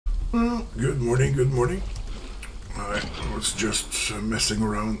Good morning, good morning. I was just messing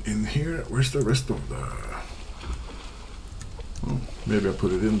around in here. Where's the rest of the... Oh, maybe I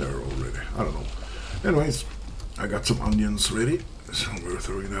put it in there already. I don't know. Anyways, I got some onions ready, so we're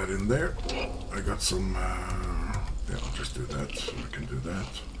throwing that in there. I got some... yeah, I'll just do that, so I can do that.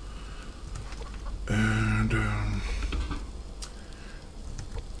 And...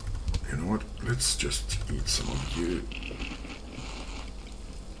 you know what? Let's just eat some of you.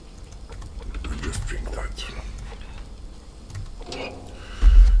 Just drink that.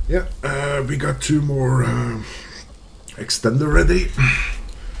 Yeah, we got 2 more extender ready.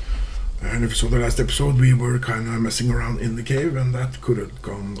 And if you saw the last episode, we were kind of messing around in the cave, and that could have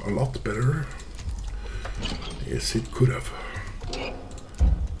gone a lot better. Yes, it could have.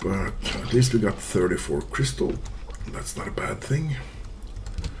 But at least we got 34 crystal. That's not a bad thing.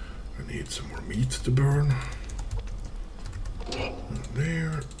 I need some more meat to burn. And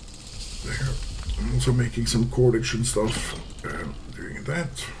there. I'm also making some cordage and stuff, doing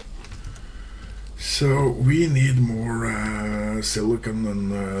that. So we need more silicon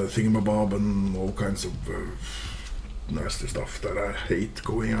and thingamabob and all kinds of nasty stuff that I hate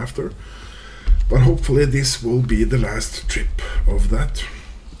going after. But hopefully this will be the last trip of that.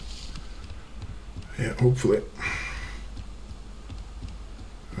 Yeah, hopefully.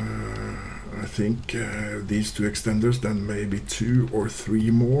 I think these 2 extenders, then maybe 2 or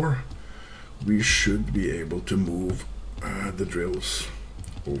 3 more. We should be able to move the drills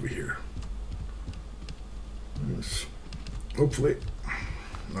over here. Yes. Hopefully.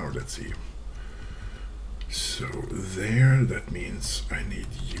 Now let's see. So there, that means I need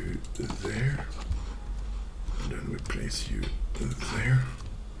you there. And then we place you there.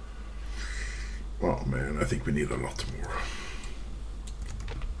 Oh man, I think we need a lot more.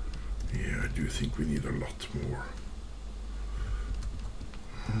 Yeah, I do think we need a lot more.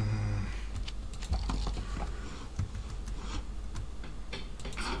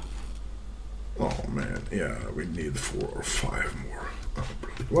 Oh man, yeah, we need 4 or 5 more. Oh,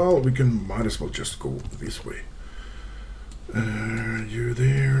 well, we might as well just go this way. You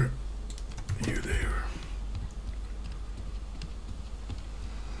there, you there.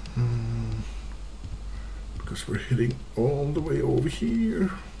 Because we're heading all the way over here.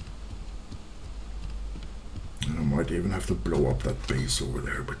 I might even have to blow up that base over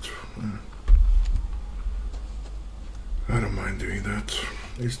there, but I don't mind doing that.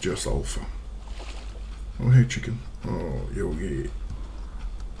 It's just alpha. Oh, hey, chicken. Oh, Yogi.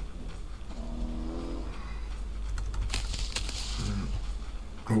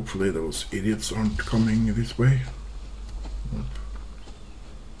 Hopefully those idiots aren't coming this way. Nope.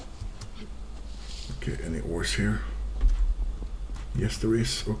 Okay, any ores here? Yes, there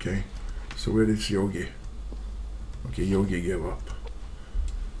is. Okay. So where is Yogi? Okay, Yogi gave up.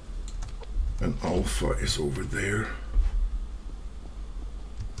 And Alpha is over there.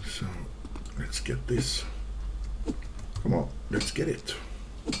 So let's get this. Come on, let's get it.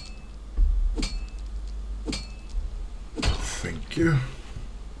 Thank you.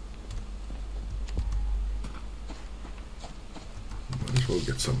 Might as well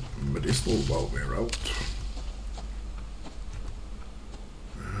get some medicinal while we're out.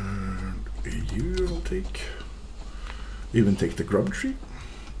 And you I'll take. Even take the grub tree.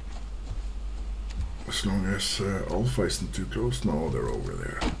 As long as Alpha isn't too close. No, they're over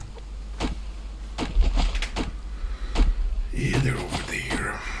there. Yeah, they're over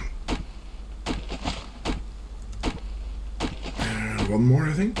there. And 1 more,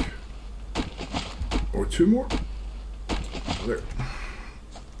 I think. Or 2 more. There.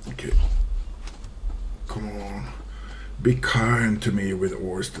 Okay. Come on. Be kind to me with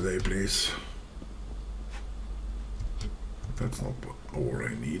ores today, please. That's not what ore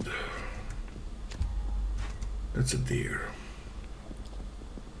I need. That's a deer.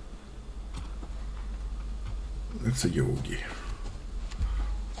 That's a Yogi.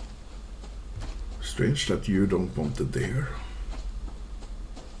 Strange that you don't want the deer.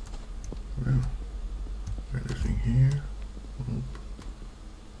 Well, anything here? Nope.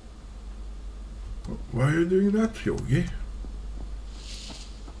 Why are you doing that, Yogi?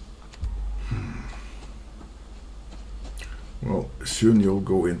 Well, soon you'll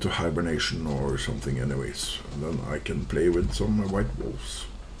go into hibernation or something anyways, and then I can play with some white wolves.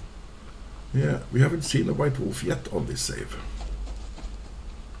 Yeah, we haven't seen a white wolf yet on this save.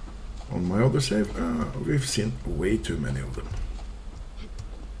 On my other save, we've seen way too many of them.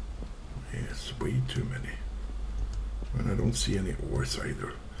 Yes, way too many. And I don't see any ores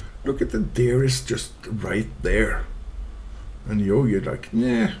either. Look at the deer is just right there. And Yogi like,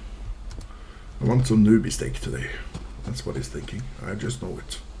 nah, I want some newbie steak today. That's what he's thinking. I just know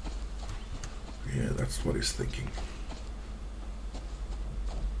it. Yeah, that's what he's thinking.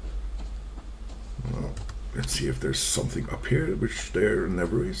 Well, let's see if there's something up here, which there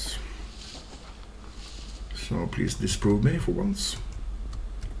never is. So please disprove me for once.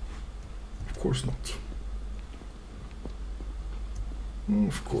 Of course not.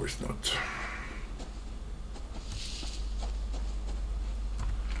 Of course not.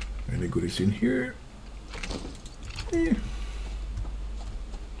 Any goodies in here? Yeah.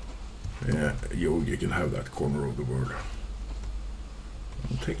 Yeah, Yogi can have that corner of the world.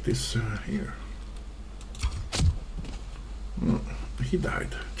 I'll take this here. He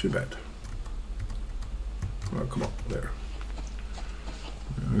died. Too bad. Oh, come on, there.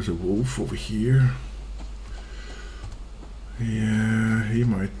 There's a wolf over here. Yeah, he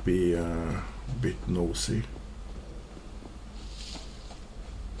might be a bit nosy.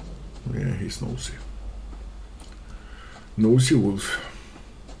 Yeah, he's nosy. Nosy wolf.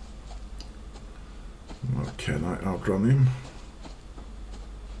 Well, can I outrun him?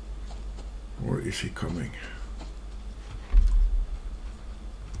 Or is he coming?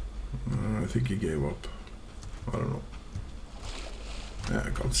 I think he gave up. I don't know. I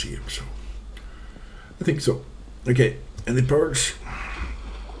can't see him, so I think so. Okay, any pearls?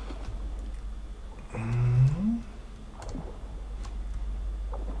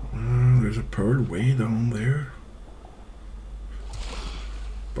 There's a pearl way down there.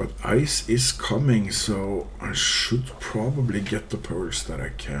 But ice is coming, so I should probably get the pearls that I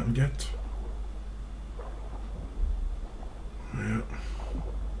can get. Yeah.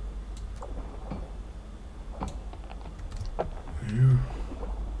 Yeah.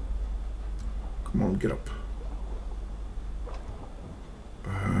 Come on, get up.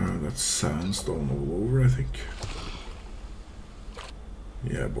 That's sandstone all over, I think.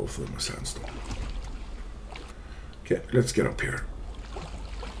 Yeah, both of them are sandstone. Okay, let's get up here.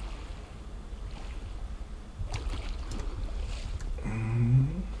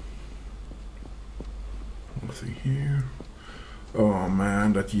 Nothing here. Oh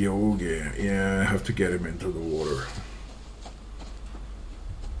man, that Yogi. Yeah, I have to get him into the water.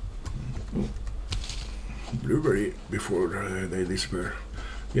 Blueberry before they disappear.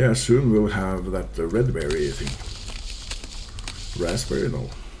 Yeah, soon we'll have that red berry thing. Raspberry? No.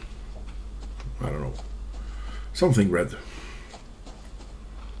 I don't know. Something red.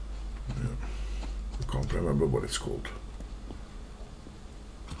 Yeah. I can't remember what it's called.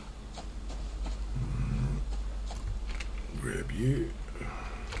 Grab you.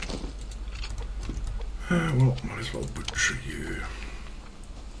 Well, might as well butcher you.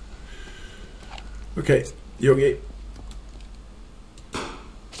 Okay, Yogi.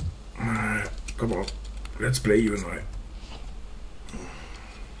 Come on, let's play you and I.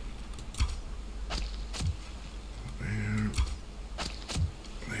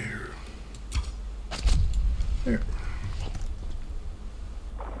 There.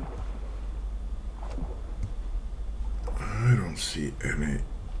 I don't see any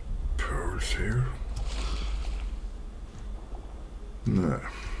pearls here. No,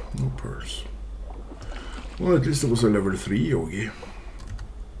 no pearls. Well, at least it was a level 3 Yogi.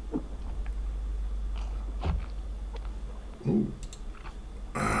 Ooh.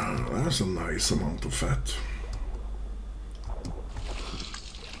 That's a nice amount of fat.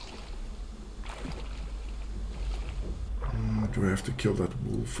 Do I have to kill that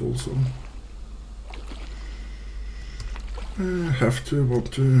wolf also? Have to,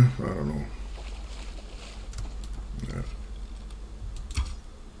 want to, I don't know. Yeah.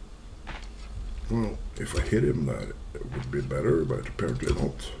 Well, if I hit him, that it would be better, but apparently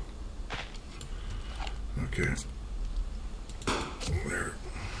not. Okay. There.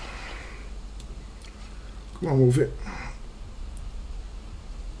 Come on, move it.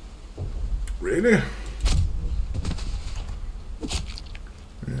 Really?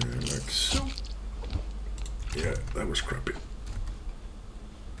 Like so. Yeah, that was crappy.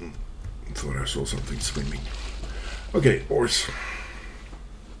 Thought I saw something swimming. Okay, ores.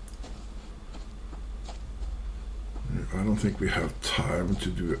 I don't think we have time to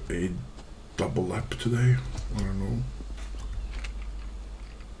do a double lap today. I don't know.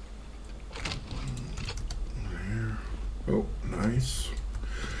 There. Oh, nice.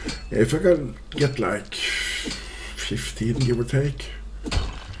 If I can get like 15, give or take,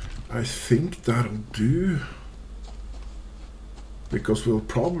 I think that'll do. Because we'll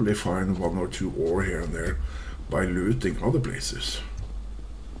probably find 1 or 2 ore here and there by looting other places.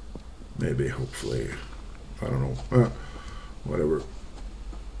 Maybe, hopefully. I don't know. Whatever.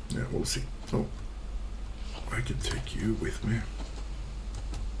 Yeah, we'll see. Oh, I can take you with me.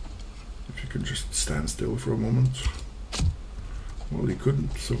 If you can just stand still for a moment. Well, you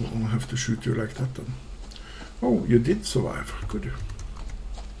couldn't, so I'll have to shoot you like that then. Oh, you did survive. Could you?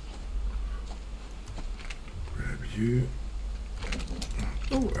 Grab you.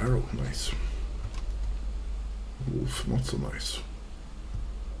 Oh, arrow. Nice. Wolf, not so nice.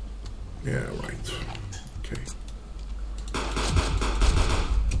 Yeah, right. Okay.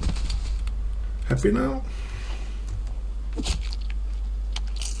 Happy now?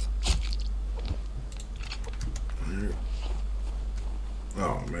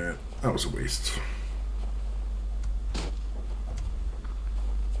 Oh man, that was a waste.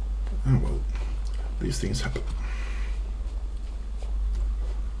 Oh well, these things happen.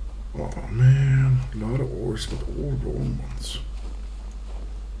 Oh man, a lot of ores, but all wrong ones.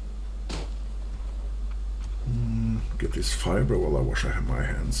 Get this fiber while I wash my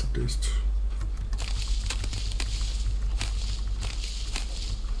hands at least.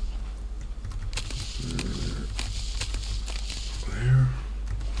 There.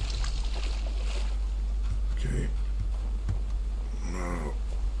 Okay. Now,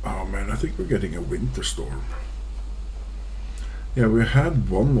 oh man, I think we're getting a winter storm. Yeah, we had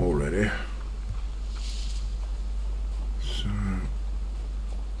one already. So,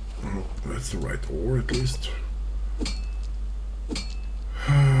 oh, that's the right ore at least.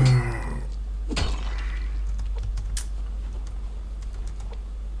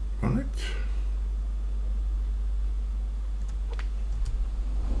 Right.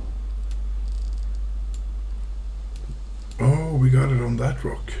 Oh, we got it on that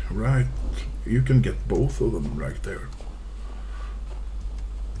rock. Right. You can get both of them right there.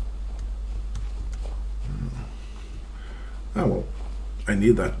 Ah well, I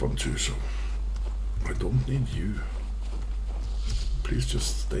need that one too, so I don't need you. Please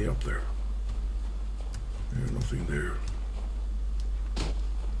just stay up there. There's nothing there.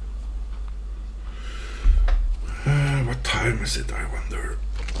 What time is it, I wonder?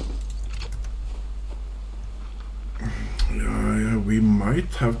 Yeah, we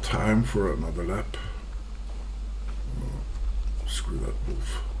might have time for another lap. Oh, screw that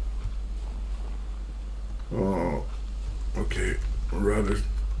wolf. Oh, okay. Rather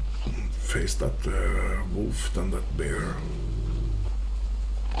face that wolf than that bear.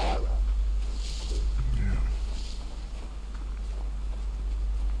 Yeah.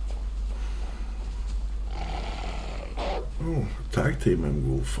 Oh, tag team and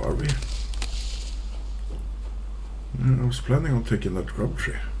wolf, are we? Yeah, I was planning on taking that grub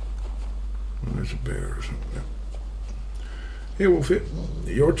tree. Oh, there's a bear or something. Yeah. Hey Wolfie,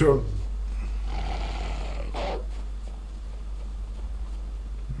 your turn.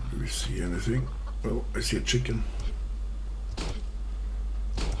 Do we see anything? Oh, I see a chicken.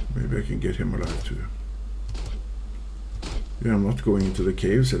 Maybe I can get him alive too. Yeah, I'm not going into the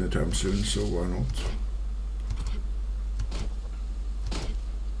caves anytime soon, so why not?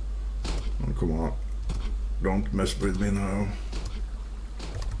 Oh, come on. Don't mess with me now.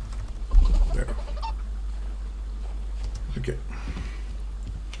 There. Okay.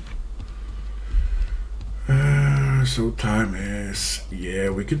 So time is... Yeah,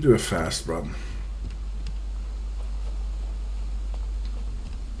 we could do a fast run.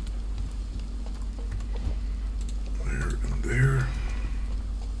 There and there.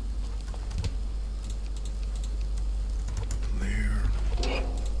 There.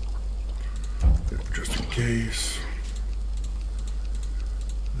 Just in case.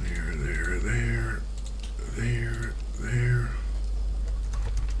 There, there, there. There, there.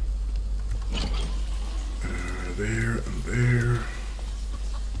 There and there.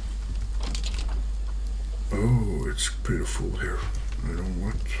 Oh, it's pretty full here. I don't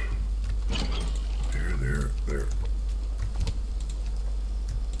want. There, there, there.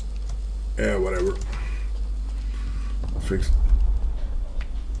 Yeah, whatever. Fixed.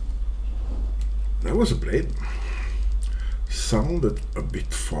 That was a blade. Sounded a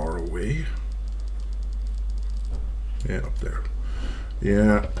bit far away. Yeah, up there.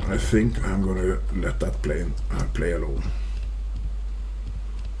 Yeah, I think I'm gonna let that plane play alone.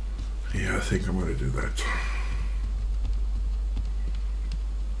 Yeah, I think I'm gonna do that.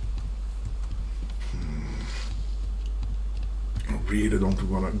 I really don't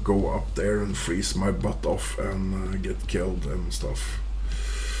wanna go up there and freeze my butt off and get killed and stuff.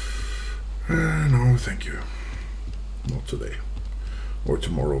 No, thank you. Not today. Or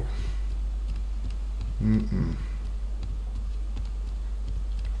tomorrow.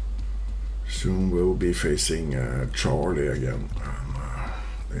 Soon we'll be facing Charlie again.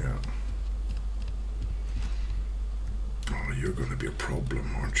 Yeah. Oh, you're gonna be a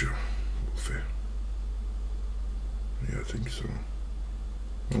problem, aren't you, Wolfie? Yeah, I think so.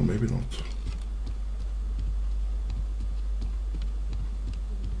 Well, maybe not.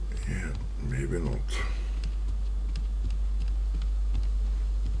 maybe not.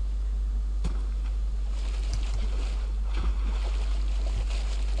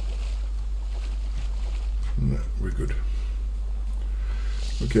 No, we're good.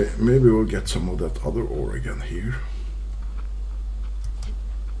 Okay, maybe we'll get some of that other ore again here.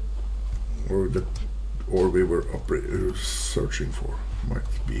 Or that ore we were searching for might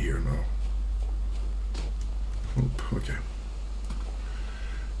be here now. Oop, okay.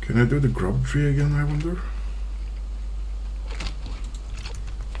 Can I do the grub tree again, I wonder?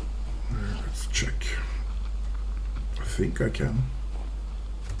 Let's check. I think I can.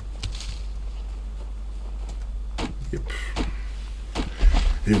 Yep.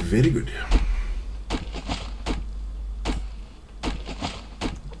 Very good.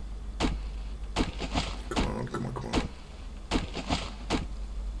 Come on, come on, come on.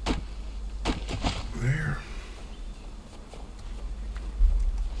 There.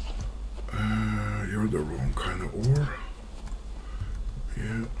 You're the wrong kind of ore.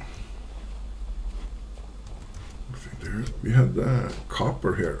 Yeah. Nothing there. We had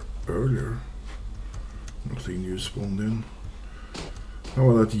copper here earlier. Nothing new spawned in. How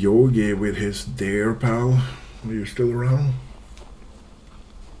about that Yogi with his dare pal? Are you still around?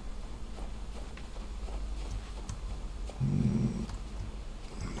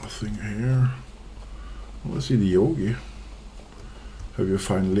 Nothing here. Well, let's see the Yogi. Have you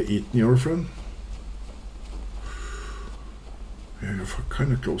finally eaten your friend? Yeah, you're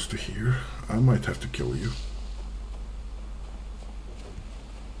kind of close to here. I might have to kill you.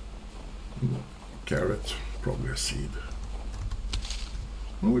 Carrot, probably a seed.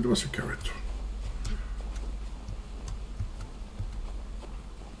 Oh, it was a carrot.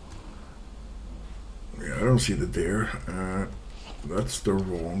 Yeah, I don't see the deer. That's the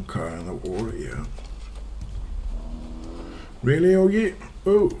wrong kind of ore, yeah. Really, Yogi?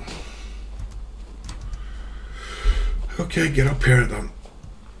 Oh. Okay, get up here then.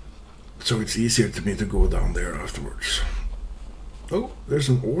 So it's easier to me to go down there afterwards. Oh, there's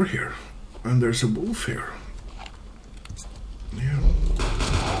an ore here. And there's a wolf here. Yeah.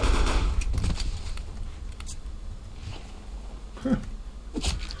 Huh.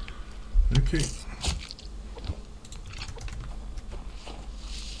 Okay.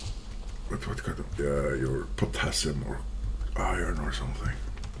 But what kind of... Yeah, your potassium or iron or something.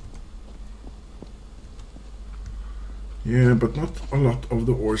 Yeah, but not a lot of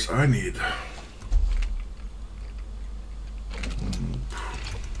the ores I need.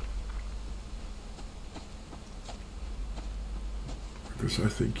 Because I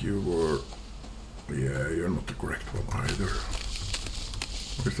think you were... Yeah, you're not the correct one either.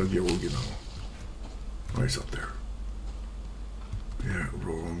 Where's that Yogi now? Oh, he's up there. Yeah,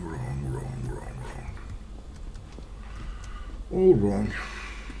 wrong, wrong, wrong, wrong, wrong. All wrong.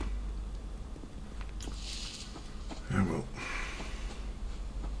 Yeah, well.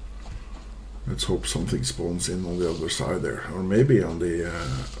 Let's hope something spawns in on the other side there. Or maybe on the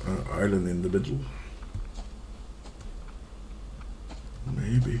island in the middle.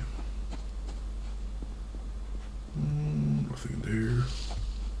 Maybe. Nothing there.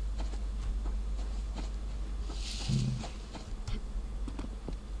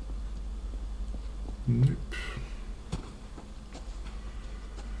 Nope.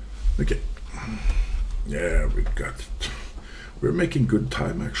 Okay. Yeah, we got it. We're making good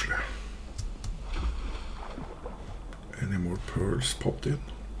time actually. Any more pearls popped in?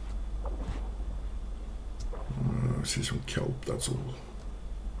 I see some kelp, that's all.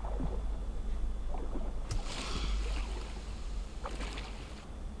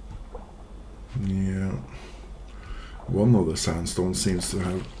 Yeah. One of the sandstones seems to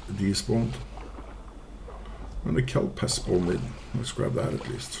have despawned. And the kelp has spawned in. Let's grab that at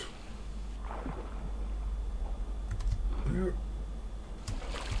least. There.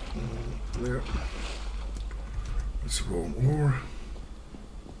 There. That's wrong ore.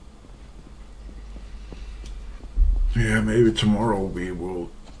 Yeah, maybe tomorrow we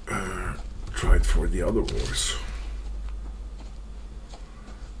will try it for the other ores.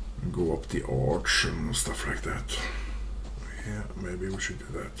 And go up the arch and stuff like that. Yeah, maybe we should do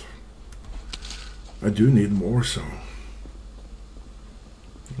that. I do need more, so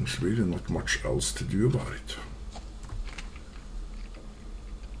there's really not much else to do about it.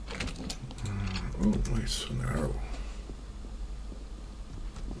 Oh, nice, an arrow.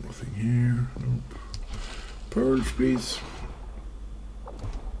 Nothing here. Nope. Pearls, please.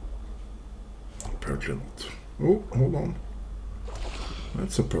 Apparently not. Oh, hold on.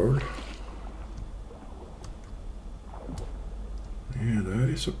 That's a pearl. Yeah, that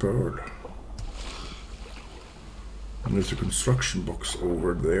is a pearl. And there's a construction box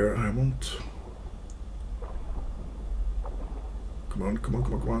over there I want. Come on, come on,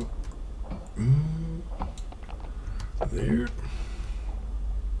 come on, come on. There.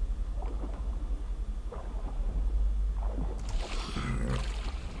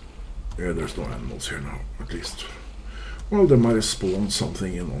 Yeah, there's no animals here now, at least. Well, they might have spawned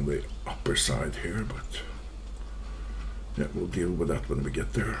something in on the upper side here, but yeah, we'll deal with that when we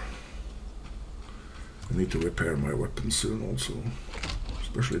get there. I need to repair my weapon soon also,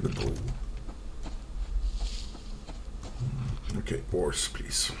 especially the bow. Okay, ores,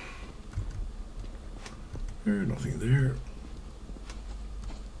 please. There's nothing there.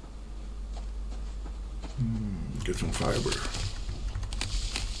 Get some fiber.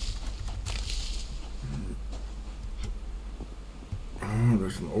 Oh,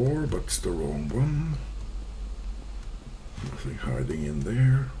 there's an ore, but it's the wrong one. Nothing hiding in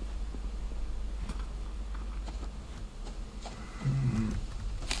there.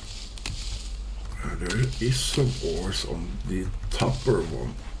 There is some ores on the topper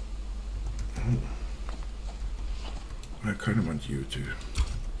one. Oh. I kind of want you to.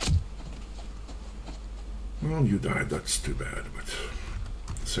 Well, you died, that's too bad, but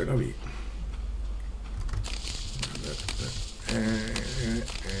c'est la vie.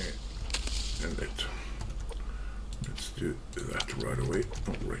 And that. Let's do that right away.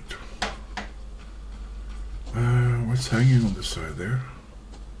 Oh, right. What's hanging on the side there?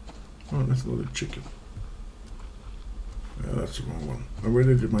 Oh, that's another chicken. Yeah, that's the wrong one. Where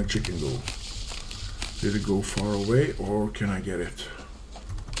did my chicken go? Did it go far away, or can I get it?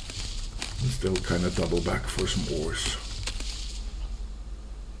 I'm still kind of double back for some ores.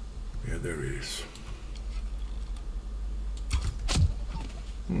 Yeah, there it is.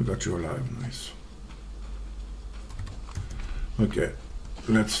 We got you alive, nice. Okay,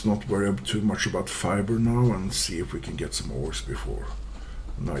 let's not worry too much about fiber now and see if we can get some ores before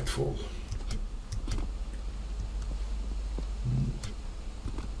nightfall.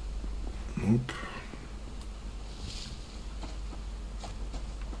 Nope.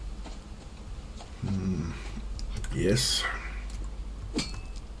 Yes.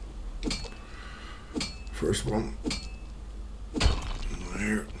 First one.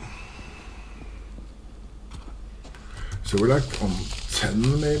 There. So we're like on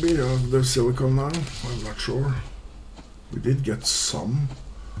 10 maybe of the silicon now. I'm not sure. We did get some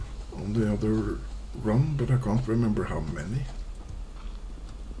on the other run, but I can't remember how many.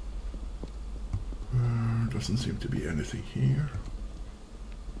 Doesn't seem to be anything here.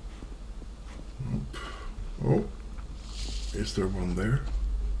 Nope. Oh, is there one there?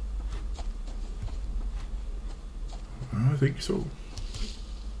 I think so.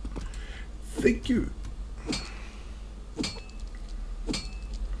 Thank you.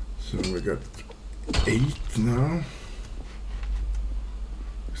 So we got 8 now.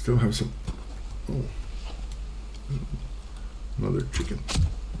 Still have some. Oh, another chicken.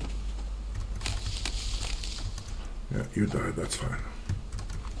 Yeah, you died, that's fine.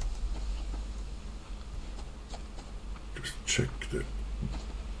 Just check the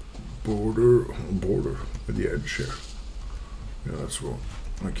border at the edge here. Yeah, that's wrong.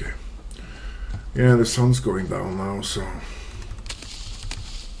 Okay. Yeah, the sun's going down now, so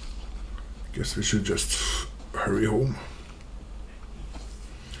guess we should just hurry home.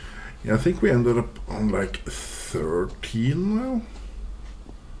 Yeah, I think we ended up on like 13 now.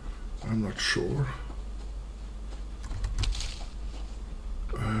 I'm not sure.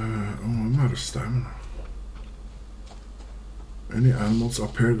 Oh, I'm out of stamina. Any animals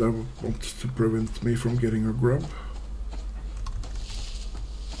up here that want to prevent me from getting a grub?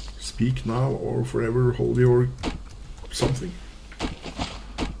 Speak now or forever hold your something.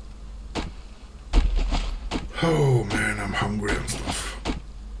 Oh man, I'm hungry and stuff.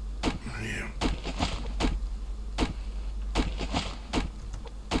 Yeah.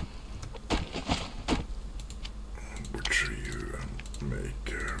 Butcher you and make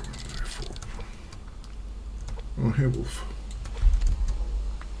for. Oh, hey wolf.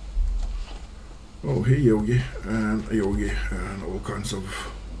 Oh, hey Yogi and all kinds of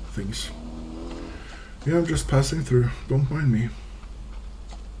things. Yeah, I'm just passing through. Don't mind me.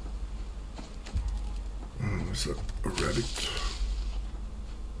 Oh, there's a rabbit.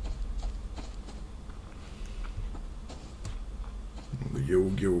 The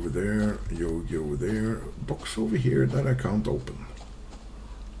Yogi over there, Yogi over there, box over here that I can't open.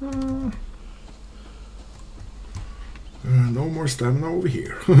 No more stamina over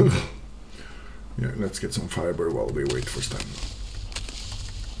here. Yeah, let's get some fiber while we wait for stamina.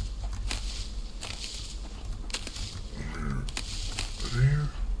 There.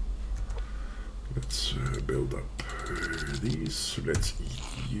 Let's build up these. Let's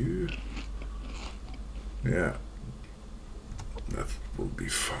eat you. Yeah. That will be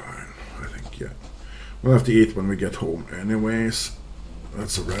fine, I think, yeah. We'll have to eat when we get home anyways.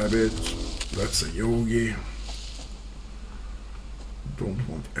 That's a rabbit. That's a yogi. Don't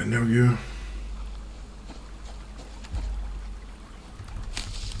want any of you.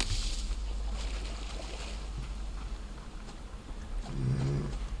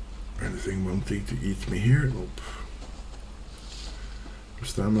 Anything wanting to eat me here? Nope. The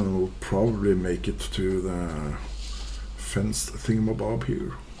stamina will probably make it to the fenced thingamabob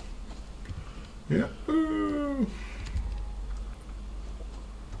here. Yeah.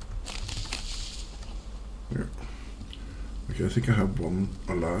 Yeah. Okay, I think I have one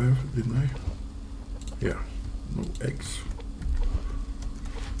alive, didn't I? Yeah. No eggs.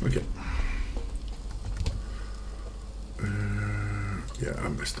 Okay. Yeah, I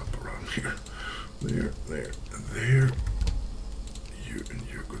messed up around here. There, there, there. You and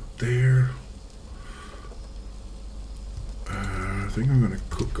you go there. I think I'm gonna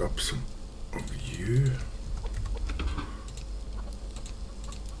cook up some of you.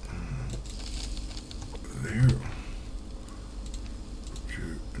 There.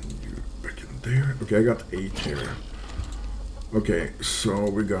 You and you back in there. Okay, I got 8 here. Okay, so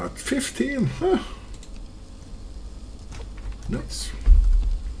we got 15. Huh. Nice.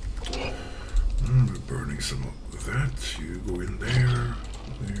 We're burning some of that. You go in there.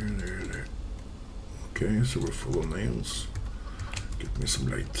 There, there, there. Okay, so we're full of nails. Get me some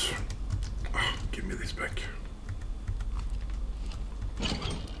light. Oh, give me this back.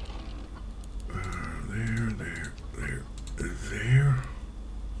 There, there, there, there.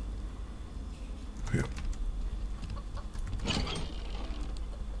 Yeah.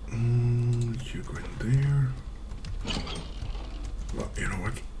 You go in there. Well, you know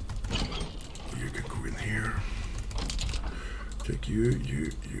what? You can go in here. Take you.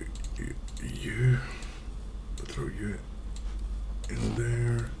 Throw you in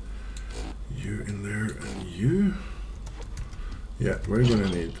there. You in there, and you. Yeah, we're gonna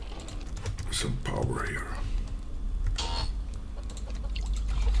need some power here.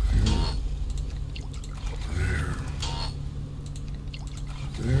 There.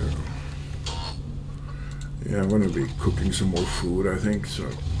 There. Yeah, I'm gonna be cooking some more food, I think, so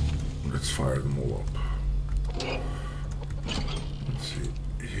let's fire them all up. Let's see.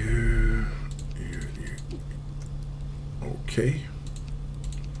 You. Okay.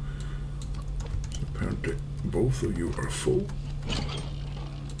 So apparently both of you are full.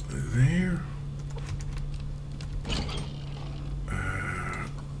 There.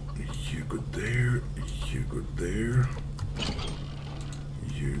 You go there. You go there.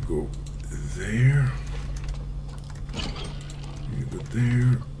 You go there. You go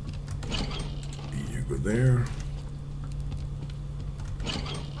there. You go there.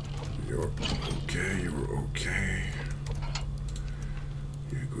 You're okay. You're okay.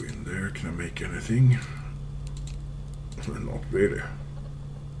 You go in there. Can I make anything? Not really.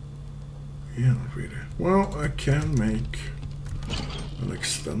 Yeah, not really. Well, I can make an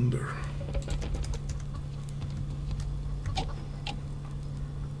extender.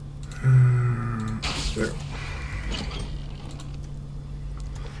 There.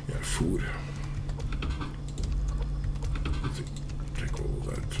 Yeah, food. Let's see. Take all of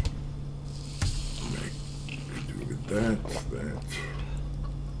that. Do with that.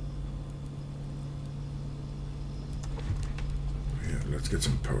 Yeah, let's get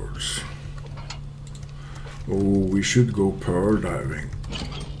some pearls. Oh, we should go pearl diving.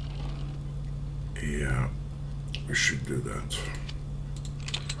 Yeah, we should do that.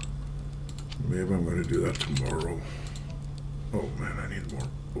 Maybe I'm going to do that tomorrow. Oh man, I need more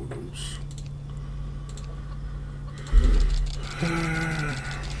of those.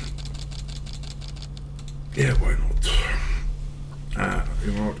 Yeah, why not?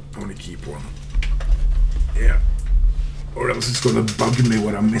 You know what? I'm going to keep one. Yeah. Or else it's going to bug me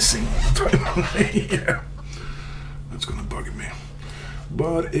what I'm missing all the time. Yeah. That's going to bug me.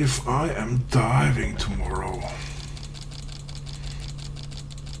 But if I am diving tomorrow,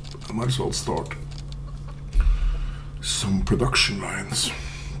 I might as well start some production lines.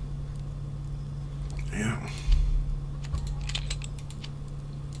 Yeah.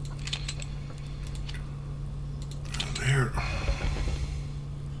 And there.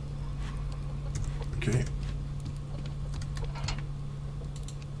 Okay.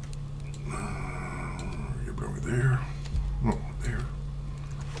 You're probably there. Oh, there.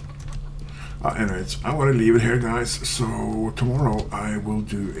 Anyways, I'm going to leave it here, guys. So tomorrow I will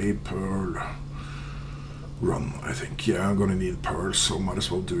do a pearl run, I think. Yeah, I'm going to need pearls, so might as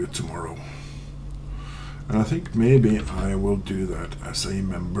well do it tomorrow. And I think maybe I will do that as a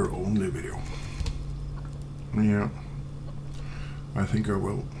member-only video. Yeah. I think I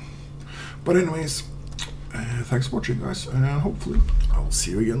will. But anyways, thanks for watching, guys, and hopefully I'll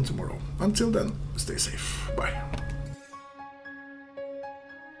see you again tomorrow. Until then, stay safe. Bye.